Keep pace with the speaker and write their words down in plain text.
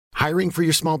Hiring for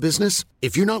your small business?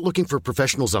 If you're not looking for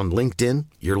professionals on LinkedIn,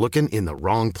 you're looking in the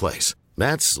wrong place.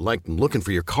 That's like looking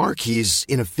for your car keys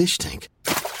in a fish tank.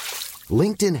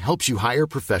 LinkedIn helps you hire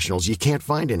professionals you can't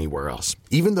find anywhere else,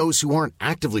 even those who aren't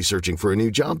actively searching for a new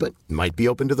job but might be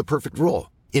open to the perfect role.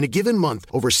 In a given month,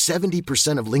 over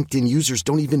 70% of LinkedIn users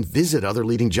don't even visit other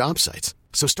leading job sites.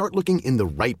 So start looking in the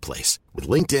right place. With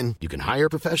LinkedIn, you can hire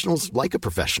professionals like a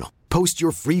professional. Post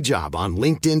your free job on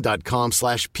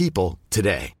linkedin.com/people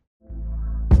today.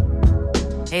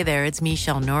 Hey there, it's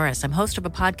Michelle Norris. I'm host of a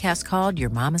podcast called Your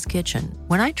Mama's Kitchen.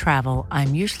 When I travel,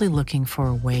 I'm usually looking for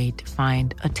a way to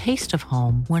find a taste of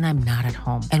home when I'm not at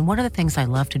home. And one of the things I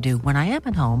love to do when I am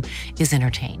at home is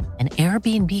entertain. And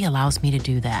Airbnb allows me to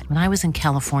do that. When I was in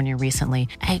California recently,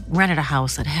 I rented a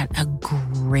house that had a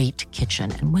great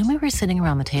kitchen. And when we were sitting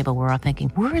around the table, we're all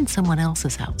thinking, we're in someone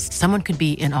else's house. Someone could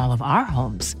be in all of our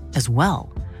homes as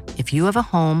well. If you have a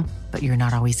home, but you're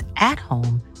not always at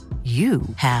home, you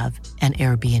have an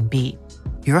Airbnb.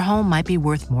 Your home might be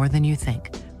worth more than you think.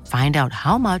 Find out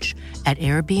how much at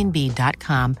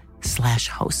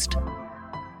airbnb.com/host.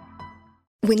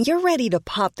 When you're ready to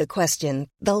pop the question,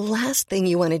 the last thing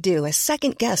you want to do is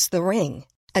second-guess the ring.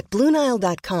 At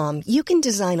BlueNile.com, you can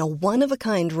design a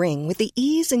one-of-a-kind ring with the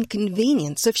ease and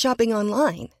convenience of shopping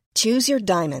online. Choose your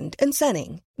diamond and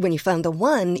setting. When you find the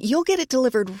one, you'll get it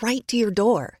delivered right to your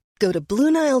door. Go to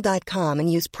BlueNile.com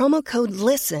and use promo code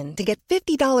LISTEN to get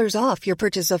 $50 off your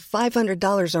purchase of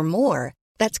 $500 or more.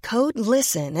 That's code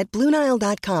LISTEN at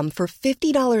BlueNile.com for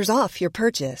 $50 off your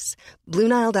purchase.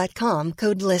 BlueNile.com,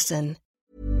 code LISTEN.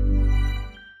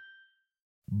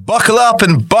 Buckle up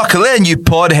and buckle in, you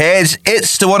podheads.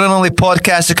 It's the one and only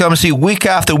podcast that comes to you week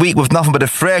after week with nothing but the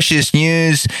freshest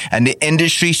news and the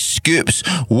industry scoops.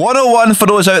 101 for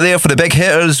those out there, for the big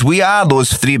hitters. We are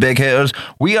those three big hitters.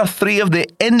 We are three of the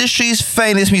industry's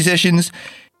finest musicians,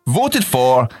 voted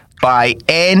for by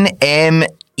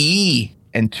NME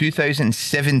in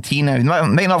 2017. I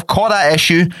might not have caught that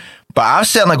issue, but I've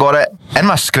certainly got it in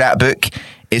my scrapbook.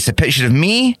 It's a picture of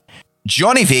me,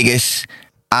 Johnny Vegas,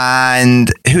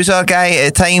 and who's our guy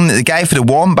at the time? The guy for the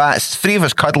Wombats. Three of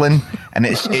us cuddling, and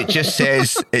it just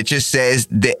says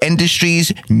the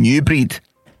industry's new breed.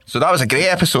 So that was a great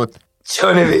episode.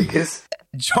 Johnny Vegas.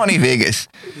 Great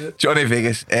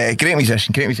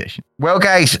musician. Well,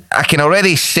 guys, I can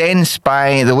already sense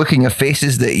by the look in your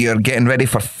faces that you're getting ready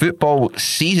for football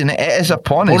season. It is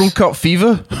upon us. World Cup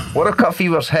fever. World Cup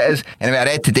fever's hit us. Anyway, I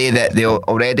read today that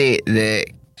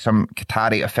some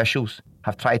Qatari officials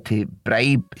have tried to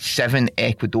bribe 7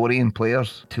 Ecuadorian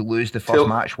players to lose the first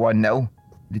match 1-0.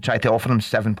 They tried to offer them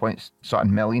 7 points,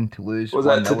 something million to lose. Was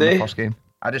that today? In the first game.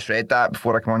 I just read that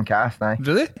before I come on cast now.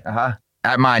 Really? Man,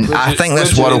 I think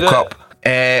this World Cup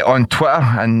on Twitter,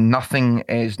 and nothing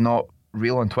is not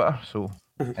real on Twitter. So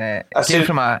it came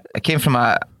from a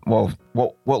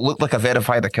what looked like a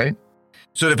verified account.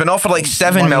 So they've been offered like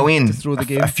 7 million to throw the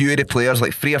game. A few of the players,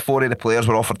 like 3 or 4 of the players,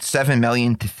 were offered 7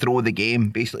 million to throw the game,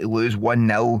 basically lose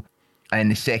 1-0 in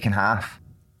the second half.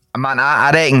 And man,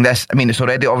 I reckon this. I mean, it's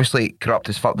already obviously corrupt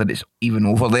as fuck that it's even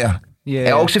over there. Yeah.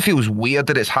 It also feels weird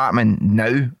that it's happening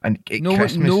now and at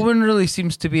Christmas. No one really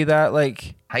seems to be that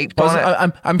like hyped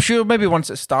on it. I'm sure maybe once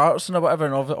it starts and whatever,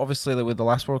 and obviously like with the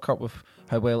last World Cup with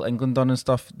how well England done and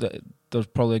stuff, that there's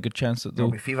probably a good chance that they'll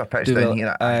be fever pitch down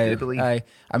here. I do believe.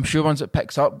 I'm sure once it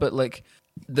picks up, but like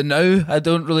now, I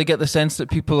don't really get the sense that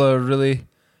people are really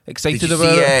excited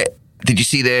about it. Did you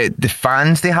see the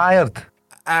fans they hired?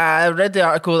 I read the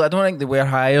article. I don't think they were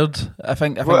hired. I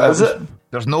think what is it?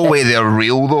 There's no way they're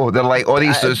real though. They're like all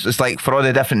these. It's like for all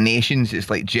the different nations. It's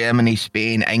like Germany,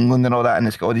 Spain, England, and all that. And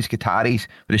it's got all these Qataris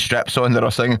with the strips on that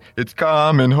are singing, "It's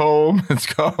coming home. It's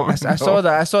coming." I saw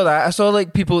that. I saw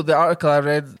like people. The article I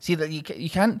read. See that you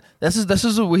can't. This is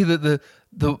the way that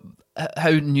the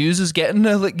how news is getting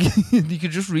now. Like you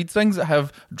could just read things that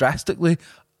have drastically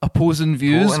opposing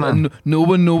views, and no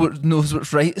one knows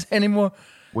what's right anymore.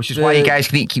 Which is why you guys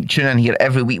can keep tuning in here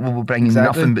every week. We will bring you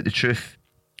nothing but the truth.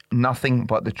 Nothing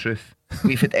but the truth.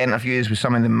 We've had interviews with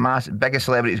some of the biggest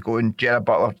celebrities going, Gerard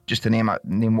Butler, just to name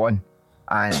one.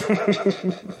 And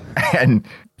and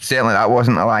certainly that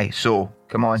wasn't a lie. So,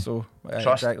 come on.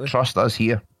 Trust us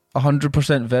here.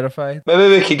 100% verified.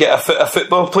 Maybe we could get a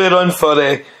football player on for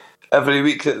every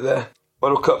week that the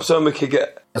World Cup's on. We could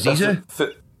get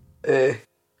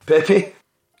Pepe.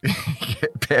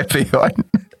 Get Pepe on.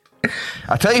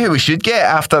 I'll tell you who we should get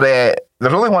after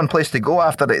there's only one place to go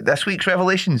after this week's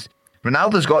revelations.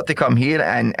 Ronaldo's got to come here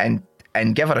and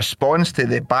give a response to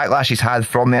the backlash he's had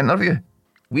from the interview.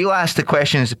 We'll ask the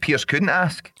questions that Pierce couldn't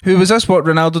ask. Who was this? What,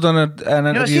 Ronaldo done an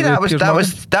interview?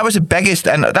 That was the biggest,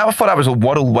 and I thought that was a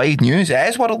worldwide news. It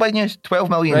is worldwide news. 12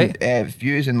 million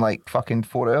views in like fucking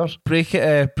 4 hours. Break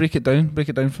it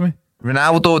down for me.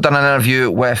 Ronaldo done an interview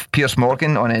with Piers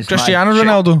Morgan on his Cristiano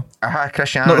Ronaldo.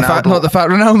 Cristiano Ronaldo. Not the fat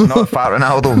Ronaldo. Not fat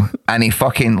Ronaldo. And he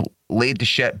fucking laid the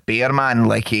shit bare, man.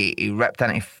 Like he ripped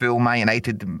into full Man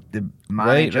United, the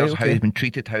managers, how he's been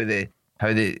treated, how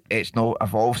it's not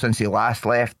evolved since he last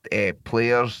left.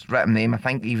 Players, written name, I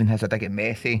think even has a dig at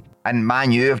Messi. And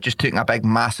Man U have just taken a big,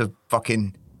 massive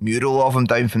fucking mural of him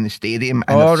down from the stadium,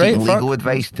 and they're seeking legal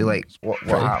advice to like what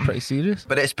happened. Pretty serious.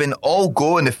 But it's been all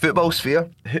go in the football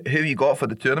sphere. Who you got for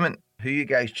the tournament? Who you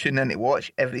guys tune in to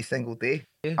watch every single day?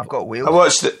 Yeah. I've got Wales. I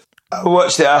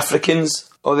watched the Africans,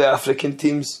 all the African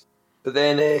teams, but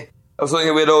then I was looking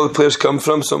at where all the players come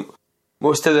from. So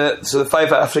most of the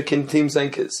 5 African teams, I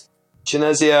think it's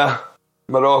Tunisia,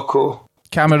 Morocco,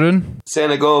 Cameroon,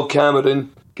 Senegal,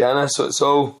 Cameroon, Ghana. So it's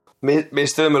all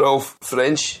most of them are all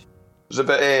French. There's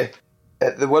about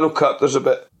at the World Cup. There's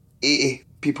about 80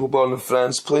 people born in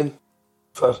France playing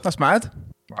for. That's mad.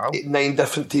 Wow. 9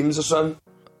 different teams or something.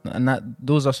 And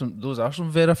those are some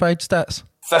verified stats.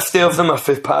 50 of them are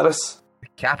for Paris. The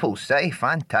capital city,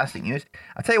 fantastic news.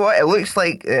 I tell you what, it looks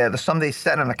like there's somebody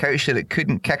sitting on a couch that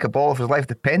couldn't kick a ball if his life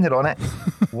depended on it.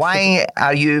 Why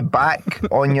are you back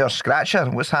on your scratcher?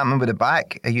 What's happening with the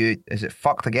back? Is it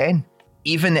fucked again?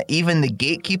 Even the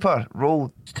gatekeeper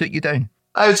role took you down.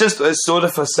 It's sore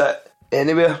if I sit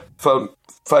anywhere for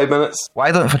 5 minutes.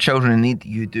 Why don't for children in need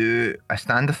you do a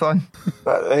stand-a-thon?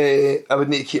 I would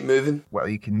need to keep moving. Well,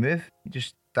 you can move. You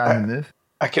just stand and move.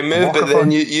 I can move, but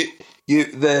then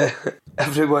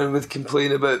everyone would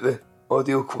complain about the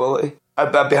audio quality.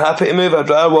 I'd be happy to move. I'd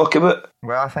rather walk a bit.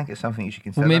 Well, I think it's something you should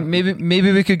consider. Well,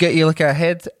 maybe we could get you like a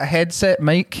headset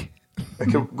mic. I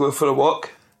could go for a walk.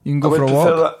 You can go for a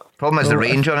walk. That. Problem is the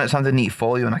range on it. Something need to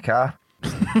follow you in a car.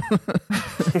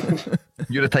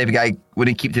 You're the type of guy when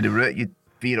you keep to the route, you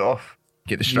veer off,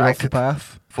 get distracted. Off the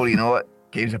path. Before you know it,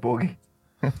 game's a bogey.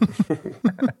 I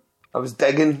was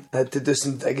digging. I had to do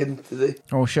some digging today.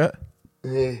 Oh shit!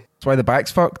 Yeah. That's why the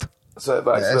back's fucked. That's why the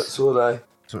back's fucked.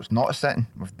 So it's not a sitting.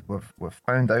 We've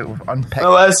found out. We've unpicked.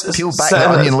 No, it's peeled back the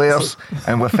onion layers,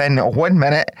 and within 1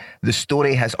 minute, the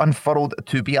story has unfurled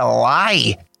to be a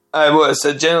lie.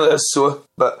 It's generally so,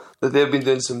 but they've been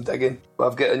doing some digging. But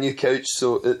I've got a new couch,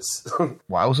 so it's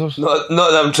wowzers. Not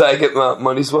that I'm trying to get my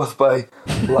money's worth by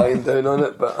lying down on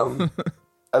it, but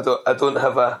I don't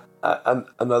have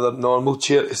another normal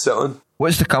chair to sit on.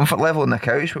 What's the comfort level on the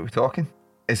couch? What are we talking?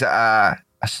 Is it a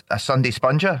Sunday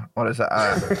sponger, or is it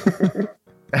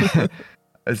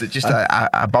is it just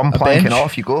a bum planking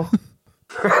off? You go.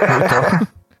 What are we talking?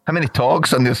 How many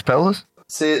togs on those pillows?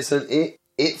 Say it's an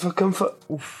 8 for comfort.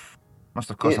 Oof. Must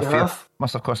have cost a fair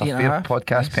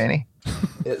podcast penny.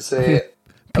 It's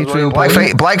Patreon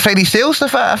Black Friday sales,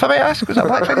 if I may ask. Was that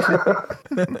Black Friday sale?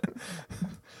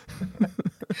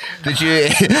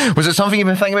 Was it something you've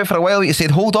been thinking about for a while? You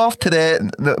said hold off to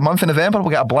the month of November, we'll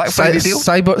get a Black Friday deal.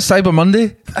 Cyber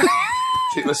Monday.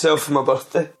 Treat myself for my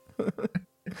birthday.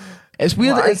 It's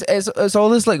weird. It's all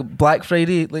this like Black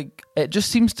Friday. Like it just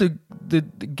seems to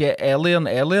get earlier and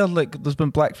earlier. Like there's been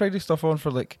Black Friday stuff on for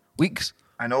like weeks.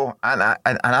 I know, and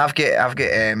I've got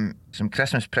some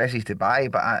Christmas presses to buy,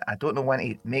 but I don't know when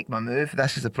to make my move.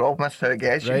 This is the problem. That's how it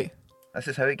gets you. Right. This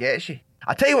is how it gets you.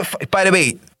 I tell you what. By the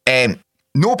way,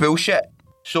 no bullshit.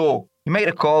 So you might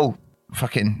recall,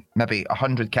 fucking maybe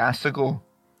 100 casts ago.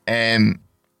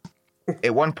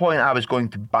 At one point, I was going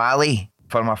to Bali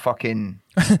for my fucking.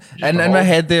 And in my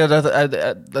head there,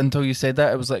 until you said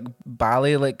that, it was like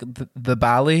Bali, like the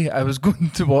Bali. I was going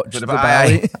to watch the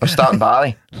Bali. I was starting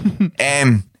Bali.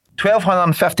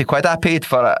 1,250 quid I paid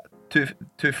for it.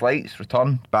 Two flights,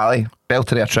 return, Bali,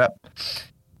 Belter trip.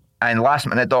 And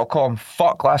lastminute.com,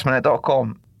 fuck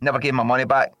lastminute.com, never gave my money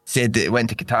back. Said that it went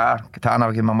to Qatar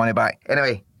never gave my money back.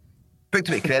 Anyway, booked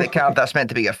with a credit card, that's meant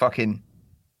to be your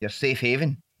safe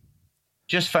haven.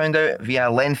 Just found out via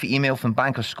a lengthy email from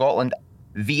Bank of Scotland,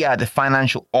 via the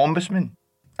Financial Ombudsman,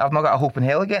 I've not got a hope in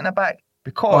hell of getting it back.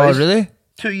 Because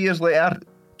 2 years later,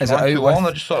 is it out long,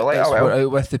 they're just sort of like,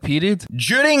 out with the period?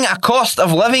 During a cost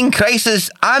of living crisis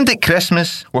and at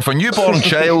Christmas with a newborn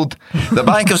child, the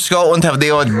Bank of Scotland have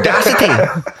the audacity.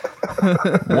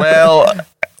 Well,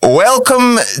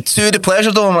 welcome to the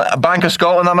Pleasure Dome, Bank of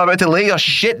Scotland. I'm about to lay your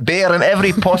shit bare in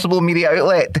every possible media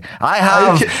outlet. I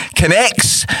have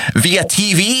connects via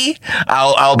TV.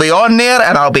 I'll be on there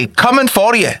and I'll be coming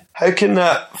for you. How can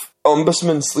that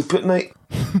ombudsman sleep at night?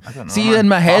 I don't know. See, man. in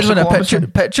my head, when I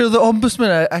Farcical picture the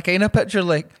ombudsman, I kind of picture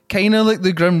like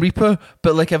the Grim Reaper.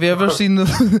 But like, have you ever seen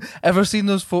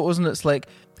those photos? And it's like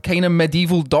kind of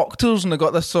medieval doctors, and they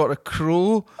got this sort of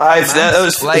crow. Aye, that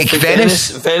was like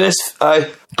Venice. Venice.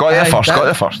 Aye. Got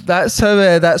there first. That's how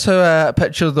I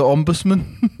picture the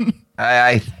ombudsman.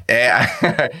 Aye.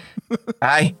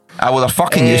 Well, they're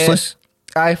fucking useless.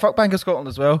 I fuck Bank of Scotland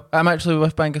as well. I'm actually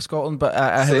with Bank of Scotland, but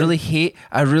I really hate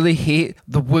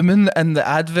the women in the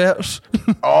adverts.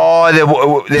 Oh,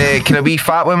 the kind of wee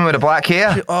fat woman with the black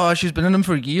hair. She's been in them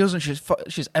for years, and she's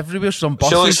everywhere. She's on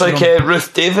buses. She looks like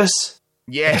Ruth Davis.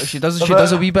 Yes, she does. She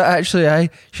does a wee bit actually. Aye,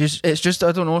 it's just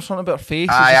I don't know, something about her face.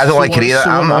 I don't like her either. So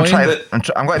I'm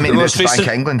going to make the move to recent- Bank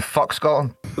of England. Fuck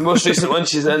Scotland. The most recent one,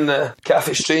 she's in the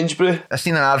Cafe Strange Brew. I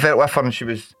seen an advert with her, and she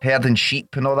was herding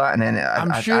sheep and all that. And then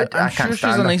I'm sure she's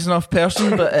a nice enough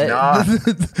person, but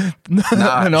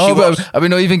nah, no, but are we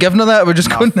not even giving her that? We're just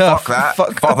going fuck that.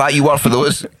 Fuck that. You work for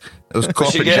those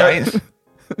corporate giants.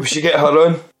 We should get her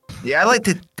on. Yeah, I'd like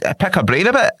to pick her brain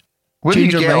a bit.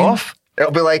 Wouldn't Change you her get mind. off?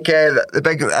 It'll be like the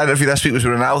big interview this week was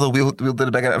with Ronaldo. We'll do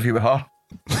the big interview with her.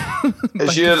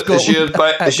 Is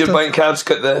your bank card's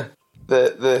got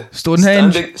the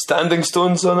Stonehenge standing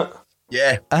stones on it?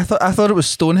 Yeah, I thought it was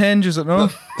Stonehenge. Is it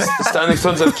not? The standing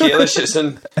stones of Kalish. It's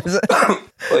in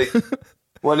like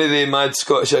one of the mad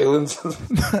Scottish islands.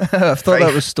 I thought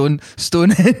that was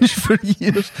Stonehenge for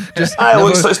years. Just it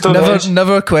looks like Stonehenge.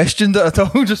 Never questioned it at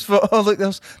all. Just thought, look,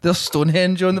 there's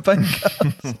Stonehenge on the bank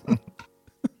cards.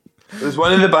 There was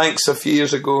one of the banks a few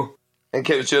years ago. I think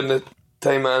it was during the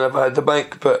time I never had the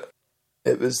bank, but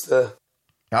it was the...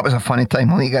 That was a funny time.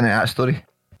 I'll get into that story.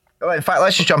 Well, in fact,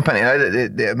 let's just jump into now.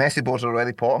 The message boards are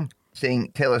already potting,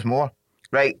 saying, tell us more.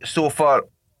 Right, so for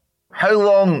how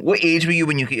long, what age were you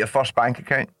when you got your first bank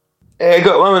account? I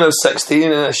got one when I was 16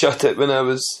 and I shut it when I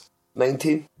was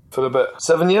 19 for about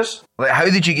 7 years. Like, how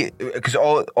did you get, because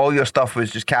all your stuff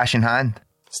was just cash in hand?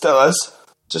 Still is,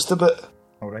 just a bit.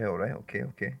 All right, okay.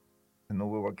 I know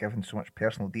we were giving so much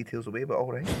personal details away, but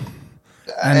all right.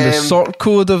 And the sort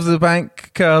code of the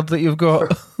bank card that you've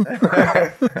got.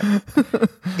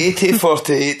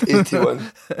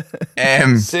 804881.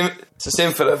 It's the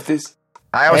same for everybody's.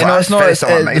 No, it's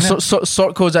not. The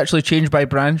sort code's actually changed by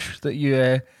branch that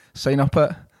you sign up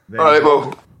at. Alright,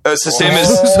 well, it's the same as...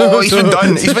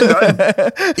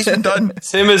 He's been done.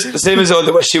 Same as all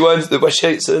the wishy ones, the wish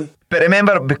heights in. But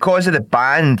remember, because of the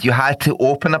band, you had to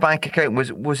open a bank account.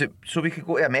 Was it so we could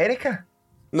go to America?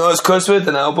 No, it's because we had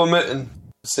an album out and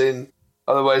saying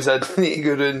otherwise I'd need to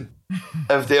go around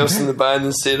everybody else in the band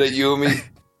and say, right, you owe me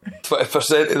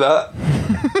 20% of that.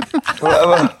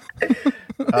 Whatever.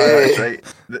 That's right.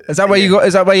 Is that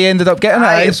why you ended up getting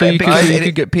it? So you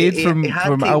could get paid from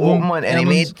album. One, and he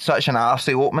made such an arse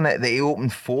to open it that he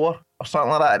opened 4 or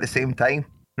something like that at the same time.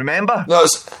 Remember? No, I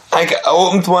think I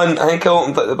opened one. I think I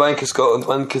opened like the Bank of Scotland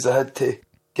one because I had to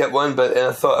get one. But then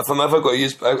I thought if I'm ever going to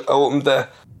use, I opened the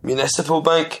municipal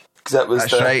bank because that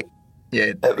was right.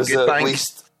 Yeah, it was at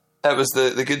least it was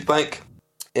the good bank,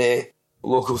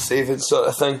 local savings sort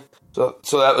of thing. So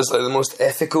that was like the most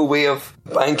ethical way of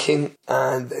banking,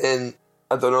 and then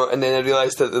I don't know. And then I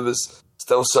realised that there was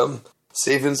still some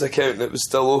savings account that was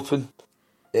still open.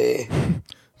 They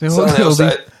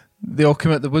all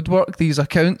come out the woodwork, these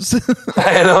accounts.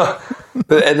 I know.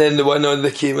 And then the one on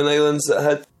the Cayman Islands that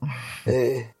had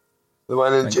the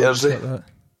one in Jersey. I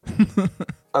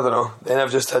don't know. Then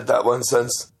I've just had that one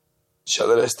since. Shut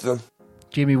the rest of them.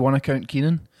 Jamie, one account,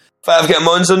 Keenan. If I've got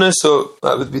Mons on this, so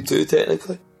that would be 2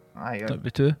 technically. Aye, that'd be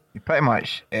 2. You pretty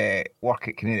much work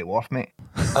at Canary Wharf, mate.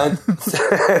 And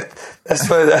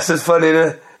this is funny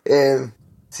now.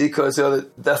 See, because of all the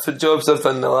different jobs I've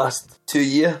done in the last 2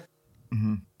 years,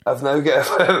 I've now got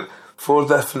about 4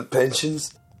 different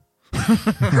pensions.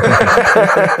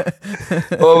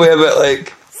 All we have about like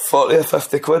 40 or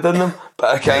 50 quid in them,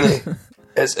 but I can't.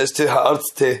 It's too hard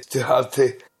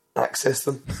to access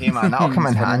them. Yeah, man, that'll come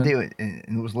in handy in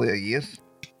those later years.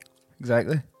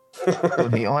 Exactly.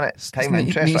 Don't hate on it. It's time and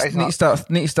interest. Need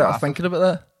to start thinking about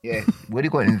that. Yeah, where are you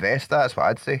going to invest that? That's what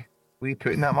I'd say. Where are you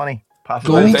putting that money?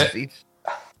 Gold.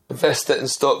 Invest it in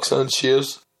stocks and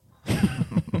shares.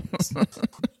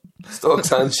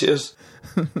 Stocks and shares.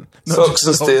 Stocks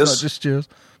and stairs. Not just shares.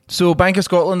 So Bank of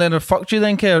Scotland then have fucked you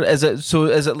then, Kerr? Is there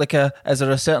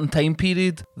a certain time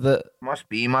period that must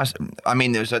be? I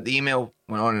mean, there's the email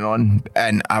went on,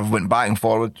 and I've went back and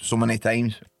forward so many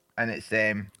times, and it's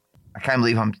I can't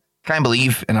believe I'm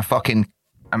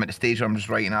at the stage where I'm just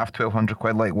writing off 1,200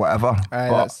 quid, like whatever.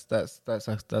 That's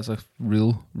a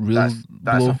real that's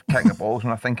blow. a kick the balls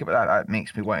when I think about that. That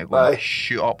makes me want to go and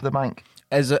shoot up the bank.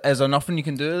 Is there nothing you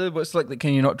can do? What's like?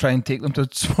 Can you not try and take them to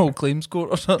small claims court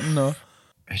or something? No.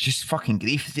 It's just fucking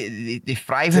grief. They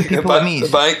thriving people at me.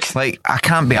 Bank. Like, I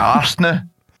can't be arsed now.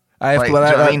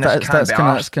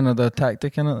 That's kind of the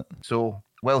tactic, isn't it? So,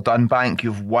 well done, bank.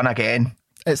 You've won again.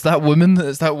 It's that woman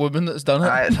that's done it.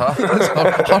 Aye, it's her.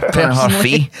 It's her personally. Her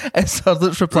fee. It's her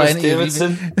that's replying to your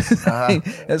Davidson.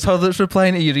 It's her that's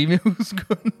replying to your emails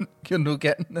going, you're not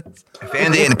getting this. If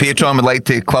anybody in the Patreon would like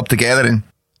to club together and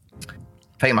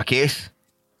fight my case,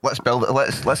 let's build it.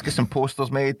 Let's get some posters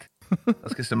made.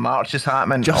 Let's get some marches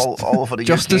happening all over the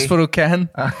Justice UK. for O'Can.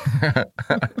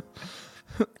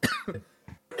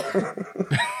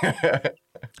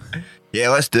 Yeah,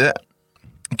 let's do it.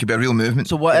 It could be a real movement.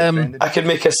 So what? I could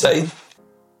make a sign.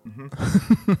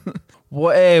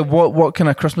 What kind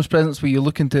of Christmas presents were you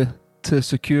looking to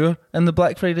secure in the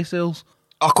Black Friday sales?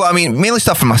 Oh, I mean, mainly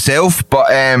stuff for myself, but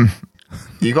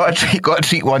you got to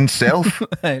treat oneself.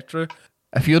 Aye, true.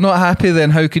 If you're not happy, then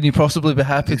how can you possibly be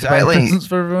happy to buy presents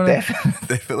for everyone else?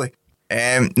 Definitely.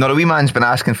 No, the wee man's been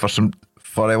asking for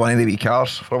one of the wee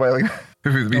cars for a while.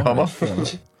 The wee Hummer.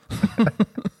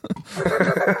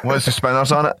 What's the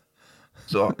spinners on it?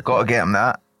 So I've got to get him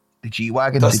that. The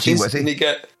G-Wagon, the G-Wizzy. Can you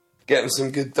get him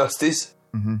some good dusties?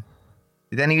 Mm-hmm.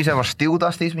 Did any of you ever steal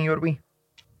dusties when you were wee?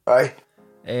 Aye.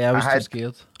 I was too had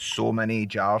scared. So many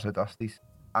jars of dusties.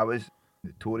 I was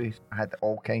notorious. I had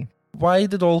all kind. Why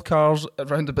did all cars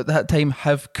around about that time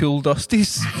have cool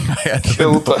dusties?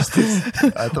 Cool dusties.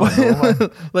 I don't know,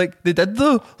 man. Like, they did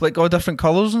though? Like, all different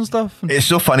colours and stuff? It's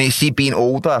so funny, see, being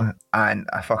older and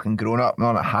a fucking grown up,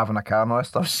 not having a car and all that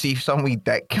stuff, see if some wee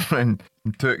dick came in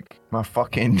and took my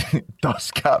fucking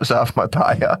dust caps off my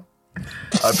tyre,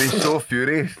 I'd be so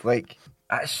furious. Like,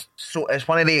 it's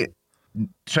one of the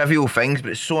trivial things,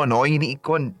 but it's so annoying. You need to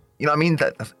go and, you know what I mean?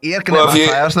 There's air going out my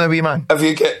tyres now, wee man. Have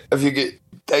you got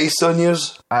dice on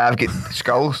yours? I've got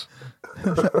skulls.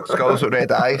 Skulls with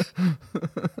red eyes.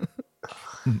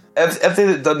 If they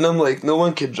had done them, like, no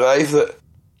one could drive it.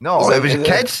 No, it was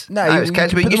kids. Nah, It was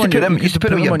kids. But you used to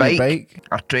put them on your bike.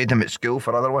 Or trade them at school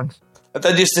for other ones. I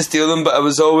did used to steal them, but I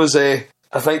was always, I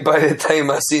think by the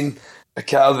time I seen a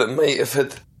car that might have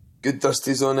had good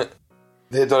dusties on it,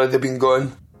 they had already been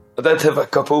gone. I did have a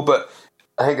couple, but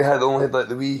I think I had only had like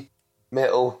the wee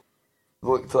metal,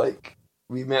 looked like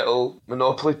wee metal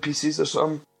Monopoly pieces or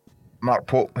something. Mark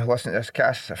Pope, who listened to this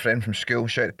cast, a friend from school,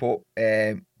 shout out to Pope,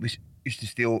 we used to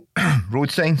steal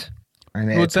road signs. And,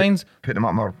 put them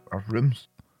up in our rooms.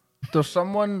 There's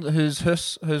someone whose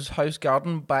house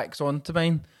garden backs onto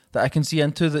mine that I can see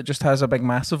into that just has a big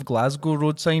massive Glasgow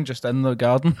road sign just in their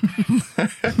garden.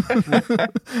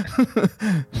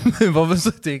 They've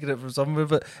obviously taken it from somewhere,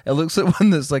 but it looks like one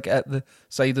that's like at the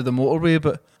side of the motorway.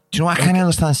 But do you know what I can't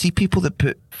understand? See people that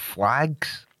put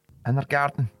flags in their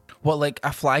garden. What, like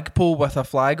a flagpole with a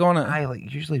flag on it? Aye,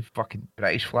 like usually fucking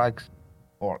British flags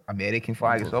or American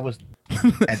flags. It's always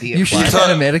idiot you should flags. get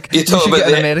an American. You talk about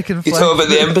an American flag. You talk about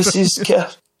the embassies,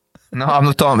 Kev? No, I'm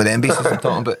not talking about the embassies. I'm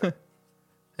talking about.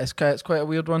 It's quite a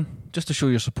weird one, just to show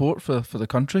your support for the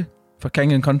country, for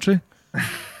king and country.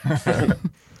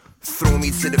 Throw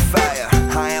me to the fire.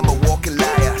 I am a walking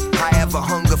liar. I have a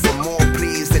hunger for more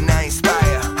praise than I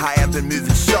inspire. I have been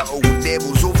moving subtle,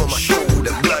 devils over my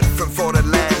shoulder. Blood from foreign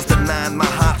lands, the man, my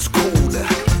heart's colder.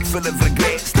 Full of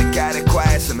regrets that gotta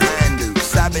require some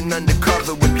handouts. I've been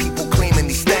undercover with people claiming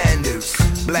these standards.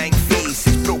 Blank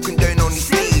faces broken down on these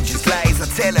stages. Lies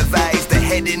are televised, they're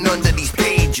heading under these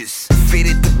pages.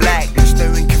 Faded to blackness,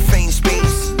 now in confined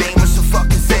space. Nameless of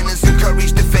fucking sinners,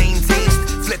 encourage the vain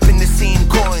taste. Flipping the same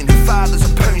coin, father's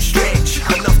a pound stretch.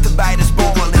 Enough to buy this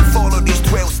ball and follow these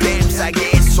 12 steps. I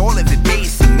guess all of it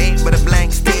basic, mate, with a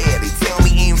blank stare. They tell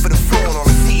me aim for the throne, all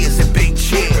I see is a big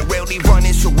chair. Well, they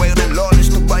running so well and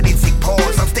lawless, nobody take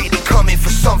pause. I'm steady coming for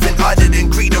something other than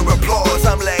greed or applause.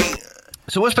 I'm like,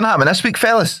 so what's been happening this week,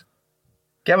 fellas?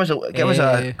 Give us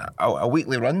a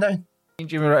weekly rundown.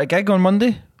 Jimmy, we're at a gig on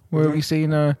Monday where we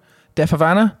seen Deaf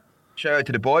Havana. Shout out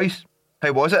to the boys.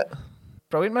 How was it?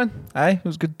 Brilliant, man. Aye, it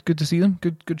was good to see them.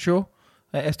 Good show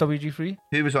at SWG3.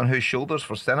 Who was on whose shoulders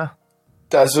for Sinner?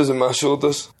 Daz was on my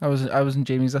shoulders. I was in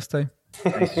Jamie's this time.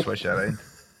 Nice to switch that around.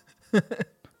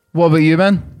 What about you,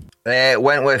 man?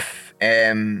 Went with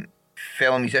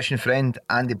fellow musician friend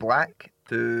Andy Black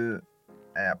to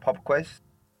a pub quiz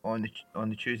on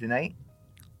the Tuesday night.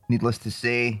 Needless to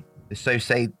say, the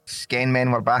Southside Sken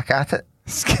Men were back at it.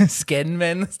 Skin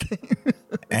men this time.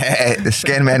 The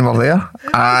Sken Men were there,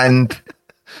 and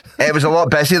it was a lot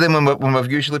busier than when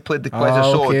we've usually played the quiz.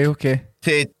 Okay.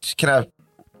 To kind of,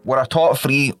 we're a top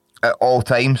three at all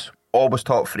times, always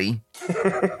top three.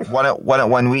 won it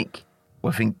 1 week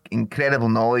with incredible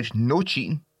knowledge, no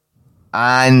cheating.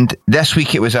 And this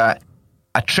week it was a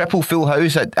triple full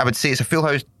house. I would say it's a full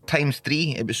house times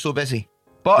 3. It was so busy.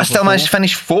 But I still managed to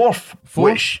finish fourth,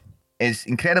 which is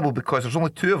incredible because there's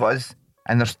only 2 of us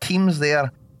and there's teams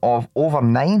there of over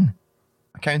 9.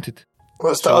 I counted.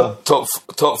 What's that? Top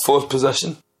 4th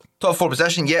position? Top 4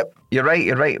 position, yep. You're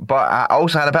right. But I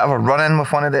also had a bit of a run-in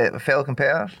with one of the fellow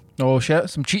competitors. Oh shit,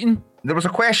 some cheating. There was a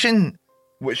question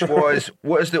which was,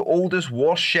 what is the oldest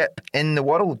warship in the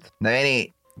world? Now,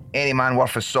 any man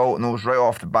worth his salt knows right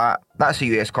off the bat, that's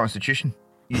the US Constitution.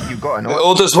 You've got to know. The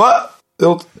oldest what?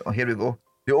 Oh, here we go.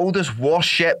 The oldest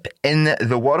warship in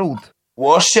the world.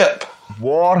 Warship?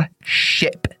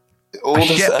 Warship. The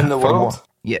oldest in the world?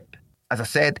 Yep. As I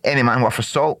said, any man worth his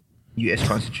salt, US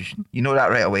Constitution. You know that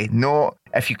right away. No,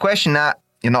 if you question that,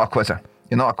 you're not a quizzer.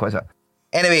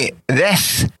 Anyway,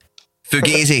 this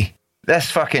Fugazi,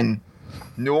 this fucking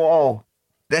know-all,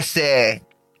 this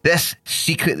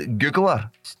secret Googler.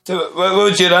 So, what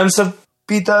would your answer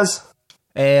be, Daz?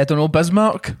 I don't know,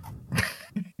 Bismarck.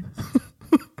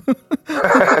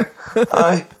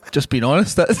 Aye. Just being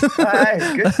honest, that's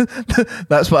Aye, good.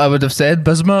 that's what I would have said,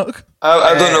 Bismarck.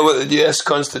 I don't know what the US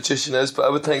Constitution is, but I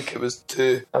would think it was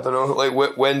 2. I don't know, like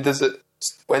when does it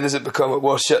become a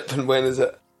warship and when is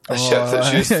it a ship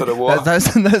that's used for a war?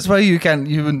 That's why you can't.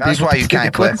 You wouldn't. That's why you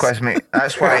can't play quiz, mate.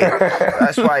 That's why.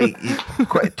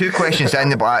 2 questions in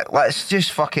the black. Let's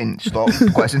just fucking stop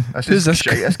quizzing. This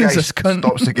guy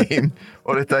stops the game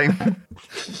all the time.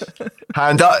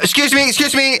 Hand up. Excuse me.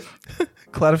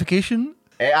 Clarification.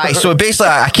 Aye. So basically,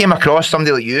 I came across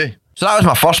somebody like you. So that was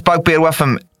my first bugbear with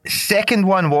him. Second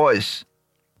one was,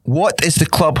 what is the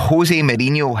club Jose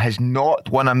Mourinho has not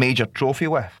won a major trophy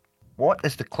with? What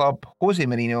is the club Jose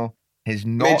Mourinho has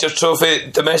not... Major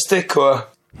trophy, domestic or...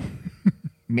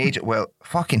 Major... Well,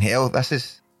 fucking hell,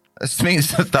 this means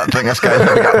that thing this guy's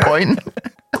never got a point.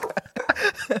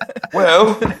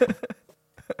 Well,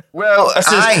 this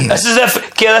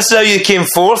is how you came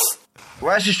 4th.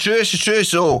 Well, this is true.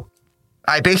 So,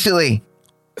 basically...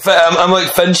 I'm like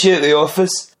Finchy at The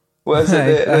Office. What is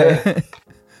it?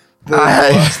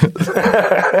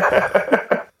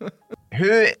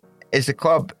 Who is the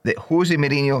club that Jose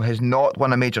Mourinho has not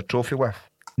won a major trophy with?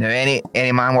 Now, any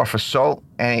man worth his salt,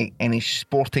 any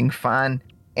sporting fan,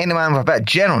 any man with a bit of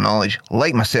general knowledge,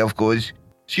 like myself, goes,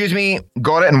 excuse me,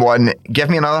 got it in 1, give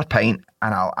me another pint,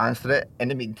 and I'll answer it in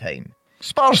the meantime.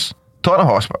 Spurs, Tottenham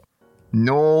Hotspur.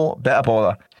 No bit of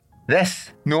bother.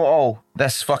 This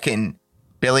fucking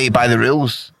Billy by the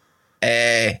rules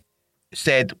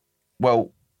said,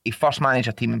 well, he first managed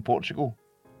a team in Portugal,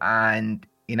 and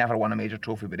he never won a major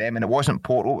trophy with them, and it wasn't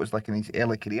Porto, it was like in his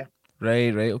early career.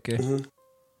 Right, okay. Mm-hmm.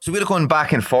 So we're going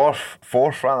back and forth,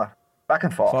 back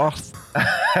and forth,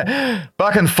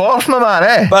 my man,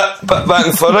 eh? Back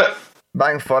and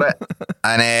for it.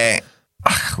 And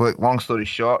look, long story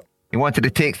short, he wanted to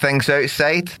take things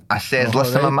outside. I said,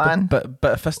 listen, my man, bit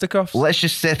of fisticuffs. Let's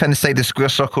just step inside the square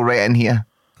circle right in here.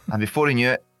 And before he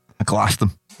knew it, I glassed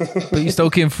him. But you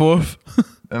still came 4th.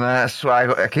 And that's why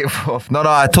I came off. No,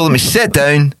 I told him to sit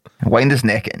down and wind his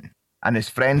neck in. And his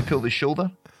friend pulled his shoulder.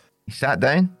 He sat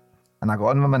down and I got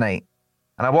on with my night.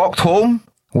 And I walked home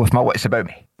with my wits about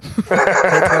me.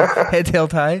 Head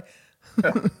held high.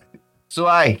 So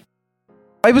why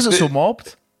was it so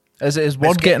mobbed? Is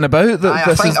word getting about that?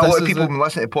 I think a lot of people when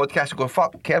listening to podcasts go,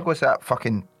 fuck, Kerr goes to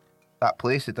that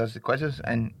place that does the quizzes.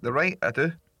 And they're right, I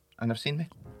do. And they've seen me.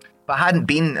 But I hadn't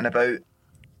been in about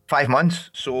 5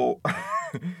 months, so...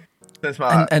 That's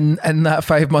my... And that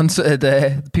 5 months,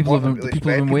 people have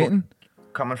been waiting.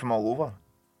 Coming from all over.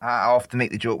 I often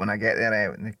make the joke when I get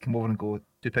there, and they come over and go,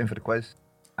 £2 for the quiz.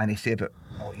 And they say about,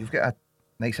 oh, you've got a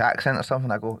nice accent or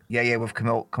something. I go, yeah, we've come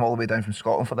all the way down from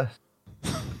Scotland for this.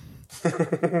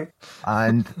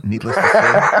 And needless to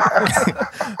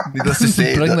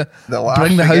say, bring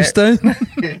the house down.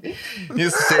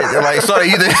 Needless to say, they're like,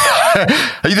 sorry,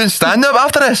 are you doing stand up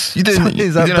after this? You doing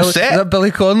a set? Is that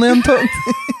Billy Connolly I'm talking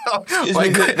to?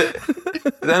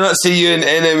 Did I not see you in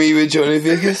NME with Johnny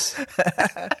Vegas?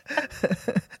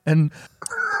 And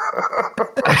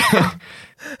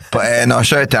but no,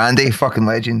 shout out to Andy, fucking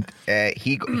legend.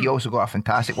 He also got a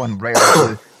fantastic one right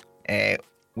after,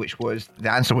 which was,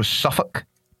 the answer was Suffolk,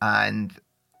 and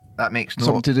that makes no...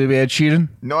 Something to do with Ed Sheeran?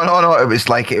 No, it was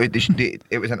like,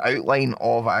 it was an outline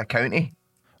of a county.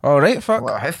 Oh, right, fuck.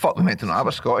 Well, how fuck we meant to know I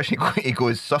was Scottish? He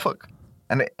goes, Suffolk.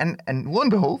 And lo and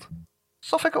behold,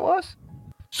 Suffolk it was.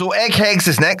 So Eggheads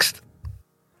is next.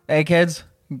 Eggheads,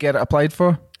 get it applied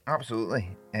for? Absolutely.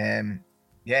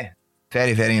 Yeah,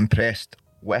 very, very impressed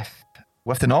with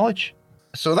the knowledge.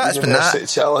 So that's been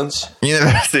that.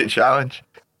 University Challenge.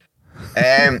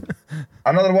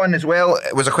 Another one as well.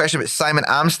 It was a question about Simon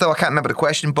Amstel. I can't remember the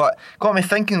question, but got me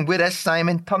thinking, where is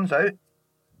Simon? Turns out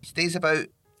he stays about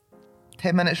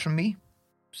 10 minutes from me.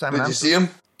 Simon Did Amstel. you see him?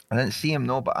 I didn't see him,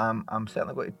 no, but I'm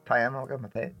certainly going to tie him. I'll give him a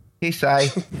text. Hey,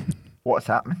 Si. What's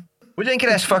happening? What do you think of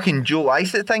this fucking Joe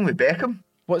Lycett thing with Beckham?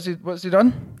 What's he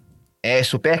done?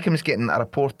 So Beckham's getting a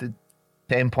reported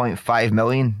 10.5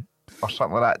 million or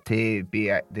something like that to be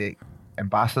the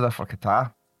ambassador for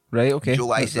Qatar. Right, okay. Joe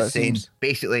Lycett saying, seems...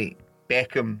 basically,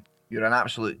 Beckham, you're an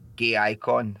absolute gay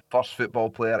icon. First football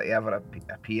player to ever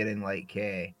appear in like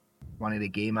one of the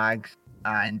gay mags.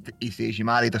 And he says you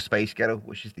married a Spice Girl,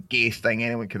 which is the gayest thing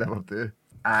anyone could ever do.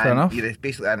 And fair enough. You're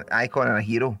basically an icon and a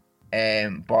hero.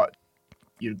 But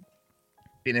you're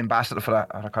being ambassador for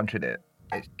a country that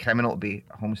it's criminal to be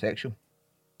homosexual.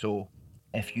 So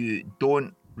if you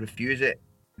don't refuse it,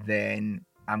 then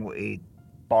I'm going to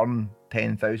burn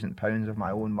 £10,000 of my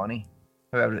own money.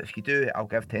 However, if you do, I'll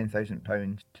give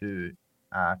 £10,000 to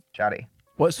a charity.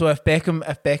 What? So if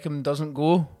Beckham doesn't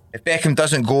go, If Beckham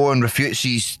doesn't go and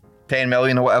refuses 10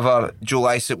 million or whatever, Joe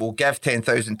Lycett will give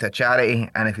 10,000 to a charity,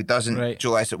 and if he doesn't, right.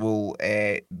 Joe Lycett will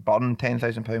burn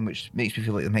 £10,000, which makes me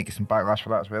feel like there might get some backlash for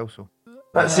that as well. So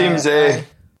that seems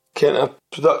kind of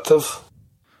productive.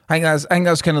 I think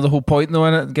that's kind of the whole point, though,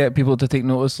 innit? Get people to take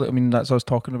notice. I mean, that's us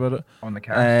talking about it on the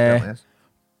cast.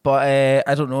 But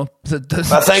I don't know. I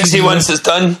think once it's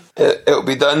done, it'll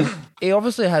be done. He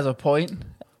obviously has a point,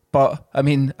 but I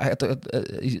mean,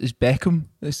 he's Beckham.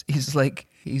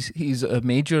 He's a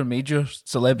major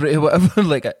celebrity, whatever.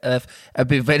 Like, I'd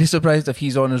be very surprised if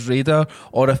he's on his radar,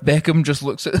 or if Beckham just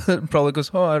looks at it and probably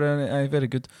goes, "Oh, aye, very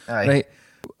good, aye. Right,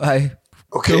 aye."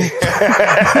 Okay.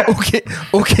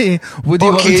 Cool. okay. What do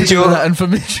you want me to do with that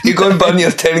information? You go and burn your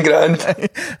 10 grand.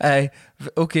 Aye.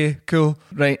 Okay, cool.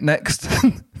 Right, next.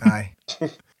 Aye.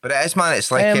 But it is, man.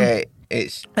 It's like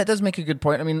it does make a good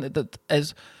point. I mean, that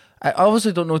is. I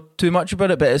obviously don't know too much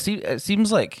about it, but it seems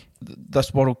like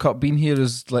this World Cup being here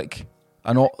is like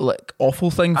an awful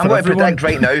thing for everyone. I'm going to predict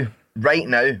right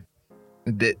now,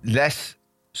 that this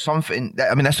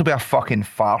will be a fucking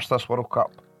farce, this World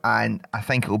Cup, and I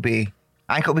think it'll be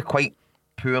quite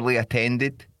poorly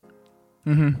attended,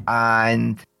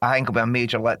 and I think it'll be a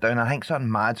major letdown. I think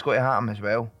something mad's got to happen as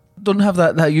well. Don't have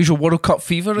that usual World Cup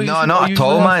fever. No, not at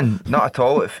all, man. Not at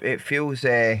all. It feels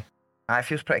pretty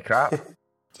crap.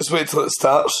 Just wait till it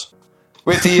starts.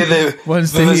 Wait till you hear the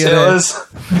Vuvuzelas.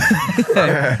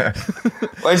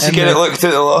 Once you get it looked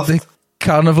at the loft. The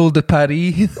Carnival de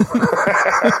Paris.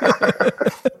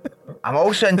 I'm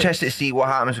also interested to see what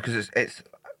happens, because it's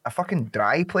a fucking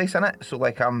dry place, innit? So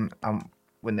like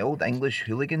when the old English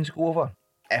hooligans go over,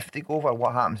 if they go over,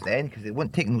 what happens then? Because they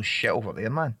won't take no shit over there,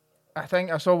 man. I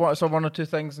think I saw one or two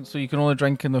things, and so you can only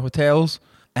drink in the hotels.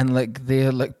 And like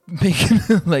they're like making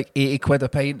like 80 quid a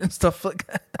pint and stuff like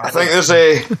that. I think there's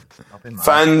a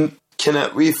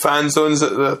wee fan zones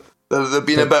that they've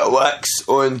been a bit lax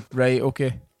on. Right,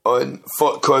 okay. On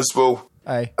because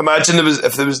aye. Imagine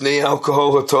if there was no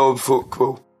alcohol at all, folk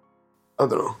I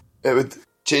don't know. It would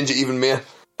change it even more.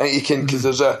 I think you can,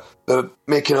 because they're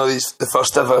making all these, the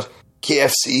first ever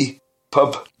KFC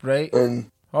pub. Right.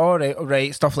 And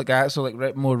right, stuff like that. So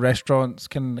like more restaurants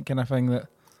kind of thing that.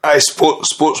 Aye,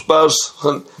 sports bars.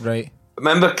 Right.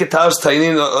 Remember, Qatar's tiny,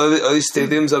 and all these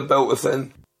stadiums are built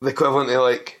within the equivalent of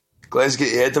like Glasgow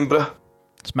to Edinburgh.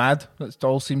 It's mad. It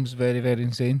all seems very, very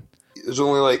insane. There's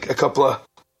only like a couple of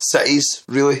cities,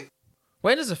 really.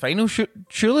 When is the final?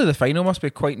 Surely the final must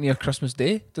be quite near Christmas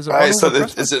Day. Does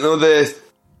it? Is it not the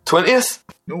 20th?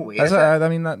 No way. Is it? I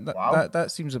mean Wow.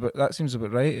 that seems about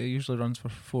right. It usually runs for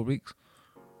 4 weeks.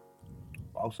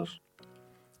 Wowzers.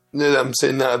 No, I'm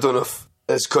saying that. I don't know if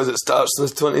it's because it starts on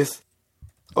the 20th.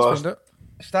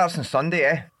 It starts on Sunday,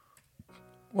 eh?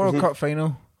 World Cup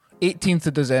final, 18th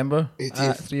of December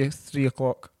 18th. at 3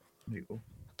 o'clock. There you go.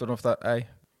 Don't know if that. Aye.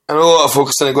 I know a lot of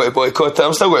folks are going to boycott it.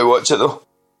 I'm still going to watch it though.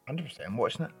 100%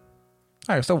 watching it.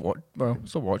 I still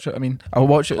watch it. I mean, I'll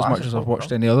watch it as much as I've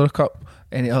watched any other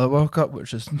World Cup,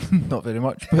 which is not very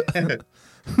much. But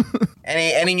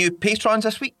any new patrons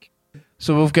this week?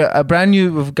 So we've got a brand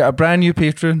new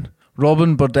patron,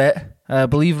 Robin Burdett. I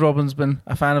believe Robin's been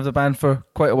a fan of the band for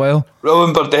quite a while.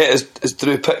 Robin Burdett has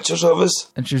drew pictures of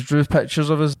us. And she's drew pictures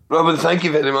of us. Robin, thank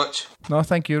you very much. No,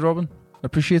 thank you, Robin. I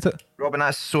appreciate it. Robin,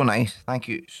 that's so nice. Thank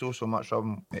you so much,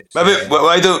 Robin. Maybe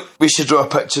why don't we should draw a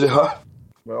picture of her?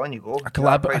 Well, on you go. A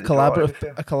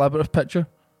collaborative picture.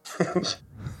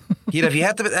 Here, have you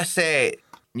heard about this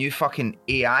new fucking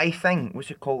AI thing?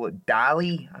 What's it called? Dall,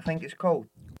 I think it's called.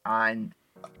 And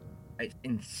it's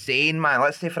insane, man.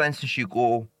 Let's say, for instance, you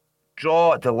go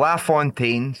draw the La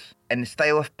Fontaines in the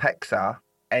style of Pixar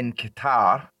in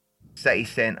Qatar, city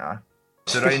centre,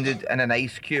 surrounded in an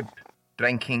ice cube,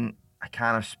 drinking a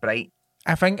can of Sprite.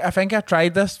 I think I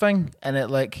tried this thing and it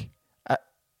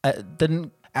it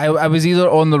didn't. I was either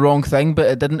on the wrong thing, but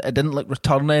it didn't like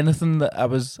return anything that I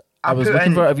was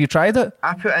looking for. Have you tried it?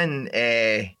 I put in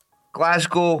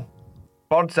Glasgow,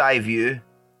 bird's eye view,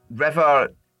 River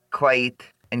Clyde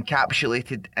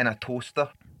encapsulated in a toaster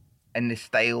in the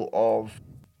style of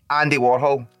Andy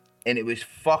Warhol, and it was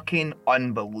fucking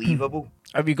unbelievable.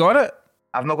 Have you got it?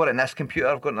 I've not got it in this computer.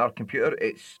 I've got it in our computer.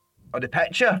 It's the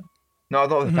picture. No,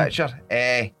 not the picture.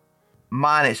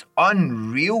 Man, it's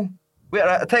unreal. Wait,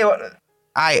 I'll tell you what.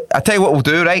 I'll tell you what we'll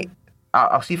do, right?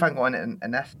 I'll see if I can go in it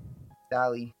in this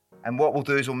Dall. And what we'll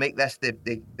do is we'll make this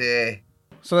the.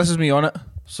 So this is me on it.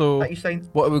 So That you signed?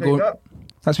 what are we going?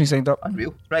 That's me signed up.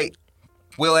 Unreal. Right.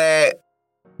 We'll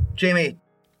Jamie,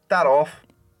 start off.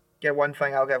 Give one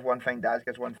thing. I'll give one thing. Daz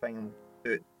gives one thing. And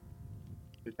do it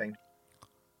 2 times.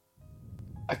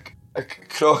 A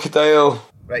crocodile.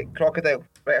 Right, crocodile.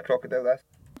 Right, a crocodile.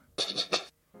 This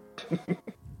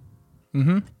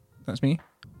That's me.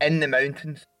 in the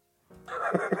mountains.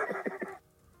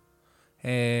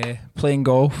 Playing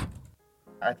golf.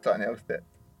 That's something else. That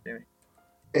Jamie.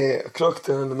 A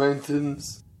crocodile in the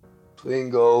mountains, playing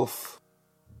golf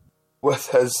with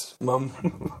his mum.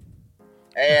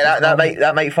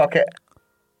 That might fuck it.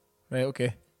 Right.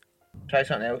 Okay. Try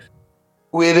something else.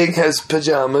 Wearing his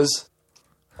pyjamas.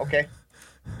 Okay.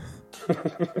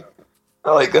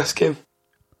 I like this game.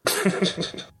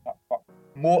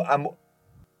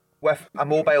 With a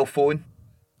mobile phone.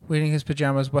 Wearing his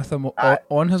pajamas with on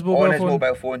his mobile On his phone.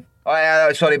 mobile phone. Oh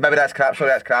yeah, sorry, maybe that's crap. Sorry,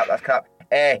 that's crap.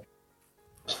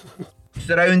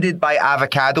 Surrounded by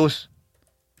avocados.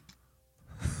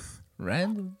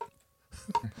 Random.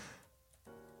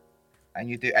 And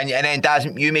you do, and then Daz,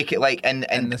 you make it like in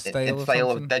the style of of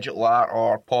something. digital art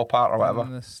or pop art or whatever.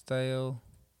 In the style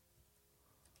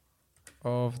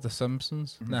of The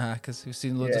Simpsons. Nah, because we've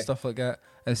seen loads of stuff like that.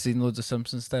 I've seen loads of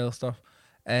Simpsons style stuff.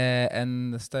 In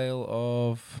the style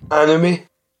of Anime.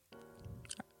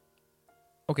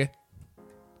 Okay.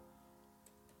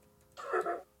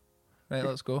 Right,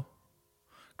 let's go.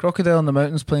 Crocodile in the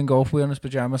mountains playing golf, wearing his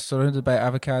pajamas, surrounded by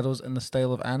avocados in the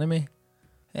style of anime.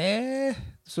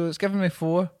 So it's giving me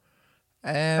 4.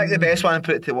 Pick the best one and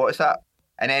put it to WhatsApp,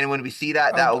 and then when we see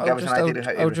that, that'll give us an idea of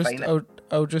how to refine it.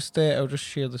 I'll just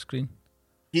share the screen.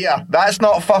 Yeah, that's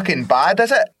not fucking bad,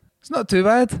 is it? It's not too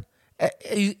bad.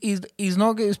 He's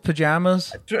not got his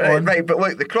pajamas on. Right, but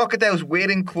look, the crocodile's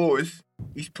wearing clothes.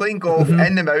 He's playing golf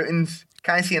in the mountains.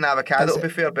 Can't see an avocado, to be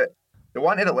fair, but the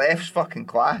one to the left's fucking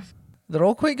class. They're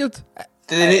all quite good.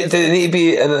 Do they need to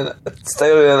be in a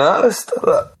style of an artist or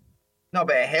that? No,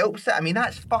 but it helps it. I mean,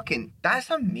 that's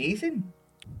amazing.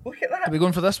 Look at that. Are we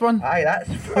going for this one? Aye, that's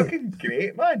fucking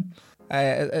great, man.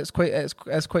 It's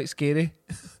quite scary.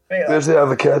 Right, There's the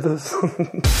avocados.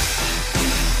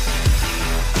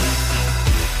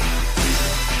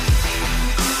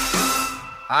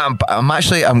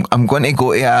 I'm going to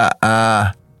go to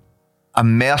a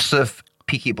immersive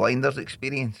Peaky Blinders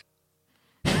experience.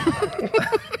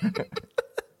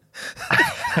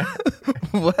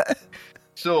 What?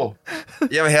 So,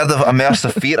 you ever heard of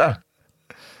immersive theatre?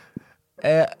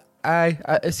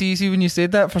 I see when you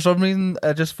said that, for some reason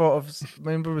I just thought of,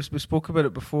 remember we spoke about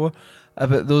it before,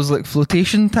 about those like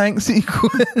flotation tanks that you go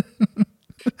in.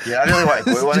 Yeah, I really want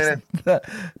to go to one of them.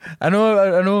 I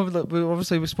know. Like,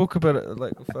 we spoke about it.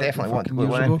 Like, I definitely want to go to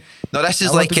years one. ago. No, this is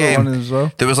I want to go on it as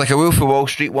well. There was like a Wolf of Wall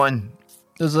Street one.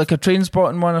 There's like a train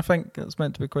spotting one. I think it's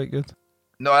meant to be quite good.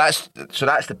 No, that's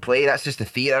the play. That's just the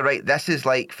theatre, right? This is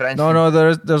like, for instance, No.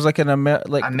 There's like an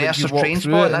immersive train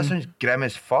spotting. That sounds grim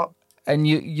as fuck. And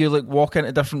you like walk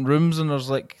into different rooms and there's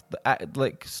like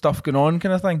stuff going on,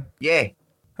 kind of thing. Yeah.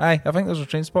 Aye, I think there's a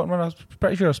train spotting one. I was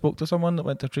pretty sure I spoke to someone that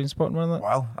went to a train spotting one. Of that.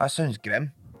 Wow, that sounds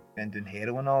grim. And doing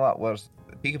heroin and all that. Whereas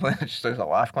people just sounds like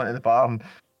laugh going to the bar and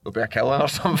there'll be a killing or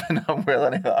something. I'm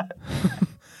willing to that.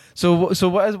 So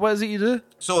what is it you do?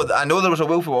 So I know there was a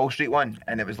Wolf of Wall Street one,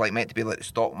 and it was like meant to be like the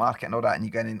stock market and all that. And you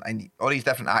go in and all these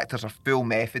different actors are full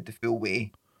method, the full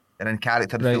way. They're in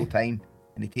character the full time,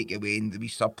 and they take it away in the wee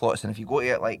subplots. And if you go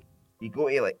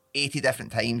to it 80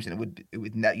 different times, and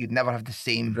you'd never have the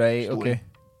same story. Okay.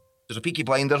 There's a Peaky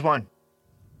Blinders one,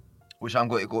 which I'm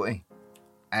going to go to,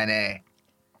 and the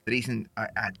reason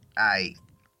I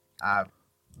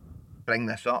bring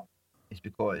this up is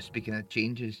because, speaking of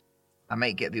changes, I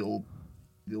might get the old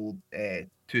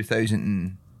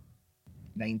 2019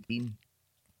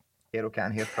 Hero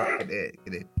Can haircut, get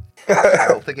it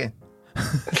out again.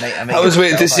 I was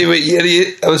waiting to see what year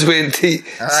he. I was waiting to see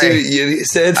what year he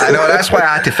said. I know, that's why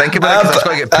I had to think about it.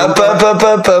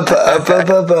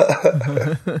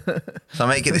 So I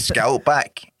might get the scalp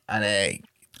back and.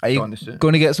 Are you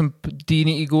going to get some? Do you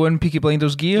need to go in Peaky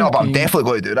Blinders gear? No, but I'm definitely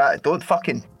going to do that. Don't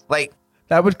fucking like.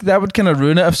 That would kind of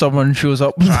ruin it if someone shows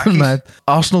up with my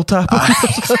Arsenal tap.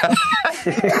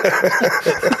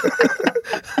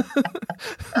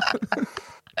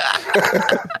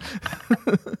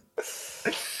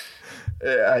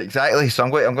 Exactly. So I'm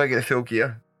going to get the full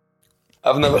gear.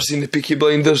 I've never seen the Peaky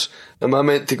Blinders. Am I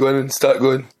meant to go in and start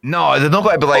going? No, they're not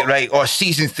going to be like, right,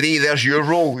 season 3, there's your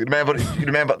role. Remember,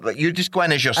 like, you're just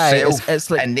going as yourself.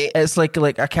 It's like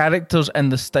a characters in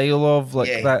the style of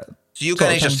that. So you go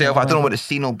as yourself. I don't know what the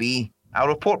scene will be. I'll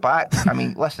report back. I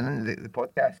mean, listen to the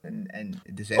podcast in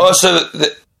December. Oh, so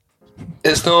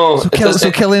it's no. So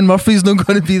Cillian Murphy's not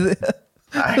going to be there.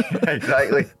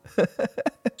 Exactly.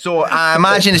 So I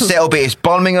imagine the settle base,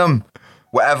 Birmingham,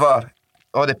 whatever.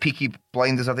 All the Peaky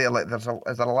Blinders are there. Like there's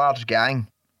a large gang,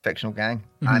 fictional gang,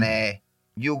 and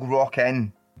you'll rock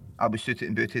in. I'll be suited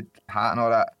and booted, hat and all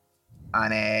that,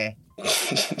 and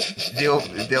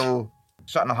they'll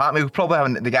something will happen. We'll probably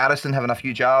have the garrison having a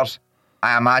few jars.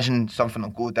 I imagine something will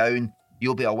go down.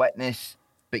 You'll be a witness,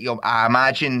 but I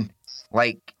imagine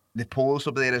like the police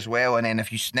will be there as well. And then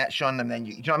if you snitch on them, then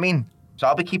you know what I mean. So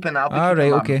I'll be keeping my mouth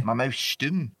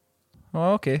stum.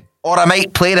 Oh, okay. Or I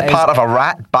might play the part of a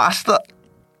rat bastard.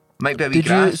 Might be a wee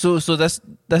grass. So this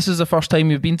is the first time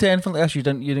you've been to anything like this? You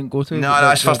didn't go to?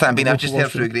 No, it's the first time I've been. I've just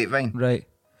heard through a grapevine. Right.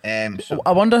 So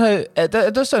I wonder how it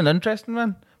does sound interesting,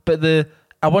 man. But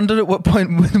I wonder at what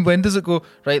point when does it go?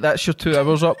 Right, that's your 2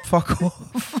 hours up. Fuck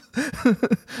off.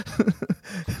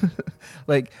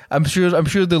 Like I'm sure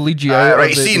they'll lead you out.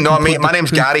 Right, see, no, mate. My name's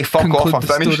Gary. Fuck off. I'm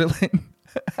finished.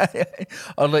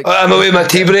 Or like, I'm away my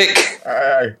tea break.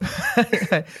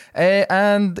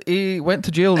 And he went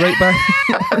to jail right back.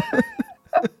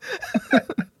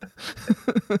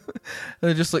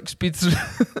 They just like speed through. So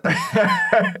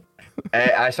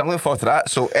I'm looking forward to that.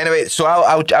 So anyway,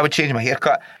 I would change my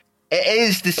haircut. It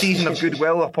is the season of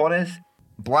goodwill upon us.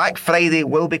 Black Friday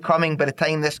will be coming by the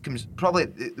time this comes, probably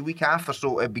the week after.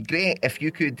 So it'd be great if you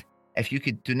could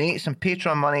donate some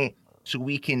Patreon money so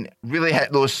we can really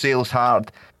hit those sales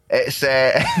hard. It's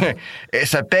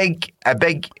a big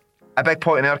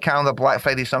point in our calendar. Black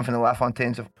Friday is something the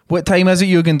LaFontaine's have. What time is it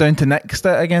you're going down to next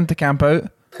again to camp out?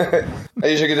 I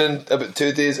usually get in about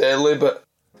 2 days early, but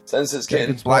since it's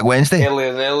getting Black Wednesday earlier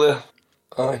and earlier,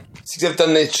 since I've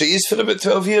done the trees for about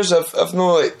 12 years, I've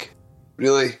not like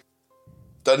really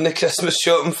done the Christmas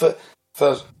shopping for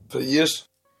years.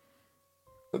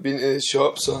 I've been to the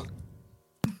shop, so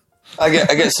I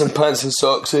get some pants and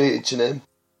socks at H&M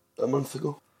a month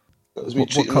ago. That was me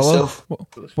treating myself.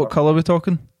 What colour are we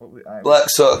talking? Black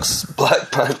socks,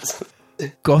 black pants.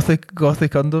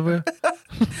 Gothic underwear.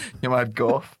 You mad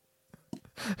goth?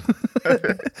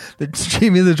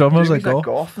 Jamie the drummer's like goth.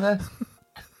 Goth now.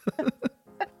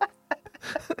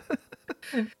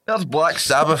 There's Black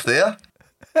Sabbath there.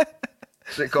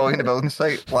 Is it calling the building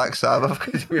site Black Sabbath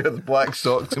because we had black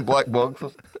socks and black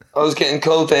boxers? I was getting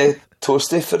called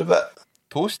Toasty for a bit.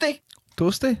 Toasty?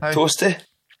 How? Toasty.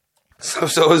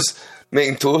 So I was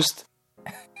making toast.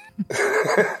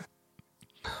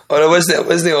 Or I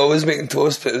wasn't always making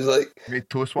toast, but it was like made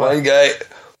toast one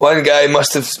guy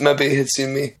must have maybe had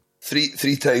seen me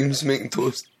three times making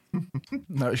toast.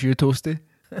 That's you, Toasty.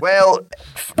 Well,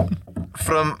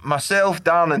 from myself,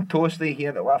 Darren and Toasty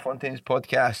here at LaFontaine's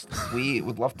podcast, we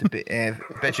would love to bid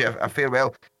you a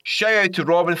farewell. Shout out to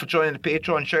Robin for joining the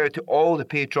Patreon. Shout out to all the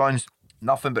patrons.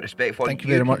 Nothing but respect for you. Thank you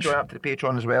very much. Join up to the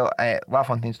Patreon as well at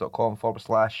lafontaines.com/.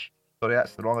 Sorry,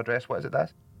 that's the wrong address. What is it,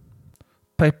 Daz?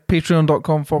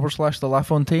 Patreon.com/the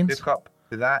LaFontaine's. Hook up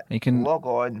to that. You can log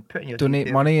on, put in your donate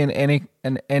details. money in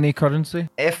any currency.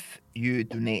 If you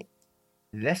donate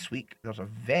this week, there's a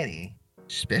very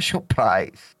special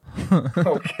prize.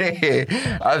 Okay,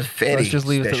 a very just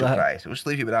leave special it at that. prize. We'll just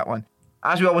leave you with that one.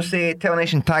 As we always say, tell a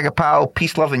nation, tag a pal,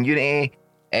 peace, love, and unity.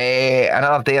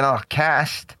 Another day, another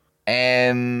cast.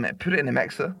 Put it in the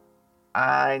mixer,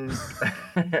 and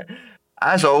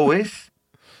as always,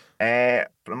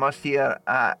 from us here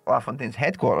at LaFontaine's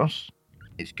headquarters,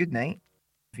 it's good night,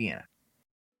 Vienna.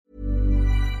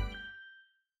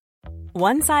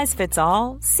 One size fits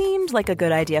all seemed like a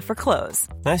good idea for clothes.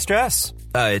 Nice dress.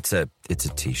 It's a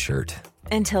t-shirt.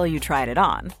 Until you tried it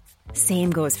on. Same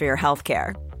goes for your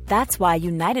healthcare. That's why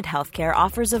United Healthcare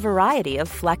offers a variety of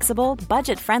flexible,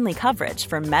 budget-friendly coverage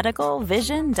for medical,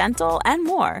 vision, dental, and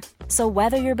more. So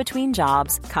whether you're between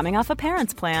jobs, coming off a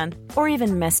parent's plan, or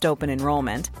even missed open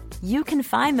enrollment, you can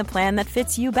find the plan that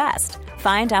fits you best.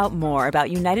 Find out more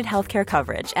about United Healthcare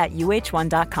coverage at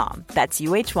uh1.com. That's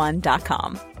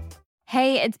uh1.com.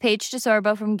 Hey, it's Paige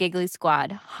DeSorbo from Giggly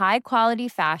Squad. High quality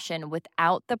fashion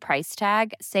without the price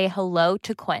tag. Say hello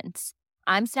to Quince.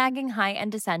 I'm snagging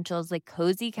high-end essentials like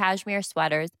cozy cashmere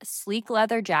sweaters, sleek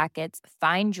leather jackets,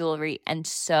 fine jewelry, and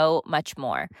so much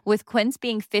more. With Quince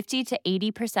being 50 to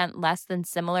 80% less than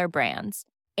similar brands.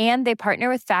 And they partner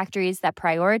with factories that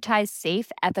prioritize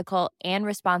safe, ethical, and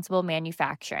responsible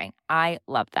manufacturing. I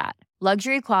love that.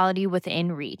 Luxury quality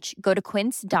within reach. Go to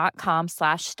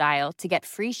quince.com/style to get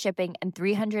free shipping and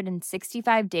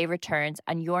 365-day returns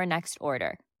on your next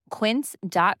order.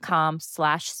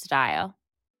 Quince.com/style.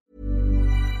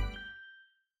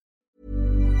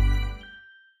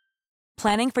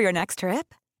 Planning for your next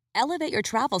trip? Elevate your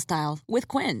travel style with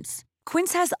Quince.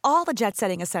 Quince has all the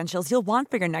jet-setting essentials you'll want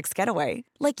for your next getaway,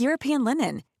 like European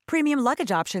linen, premium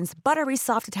luggage options, buttery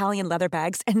soft Italian leather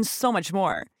bags, and so much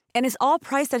more. And is all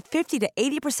priced at 50 to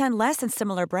 80% less than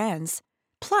similar brands.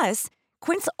 Plus,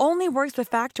 Quince only works with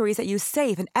factories that use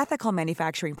safe and ethical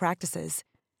manufacturing practices.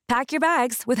 Pack your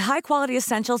bags with high-quality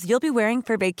essentials you'll be wearing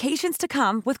for vacations to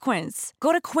come with Quince.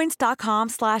 Go to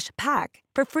quince.com/pack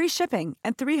for free shipping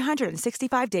and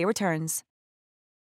 365-day returns.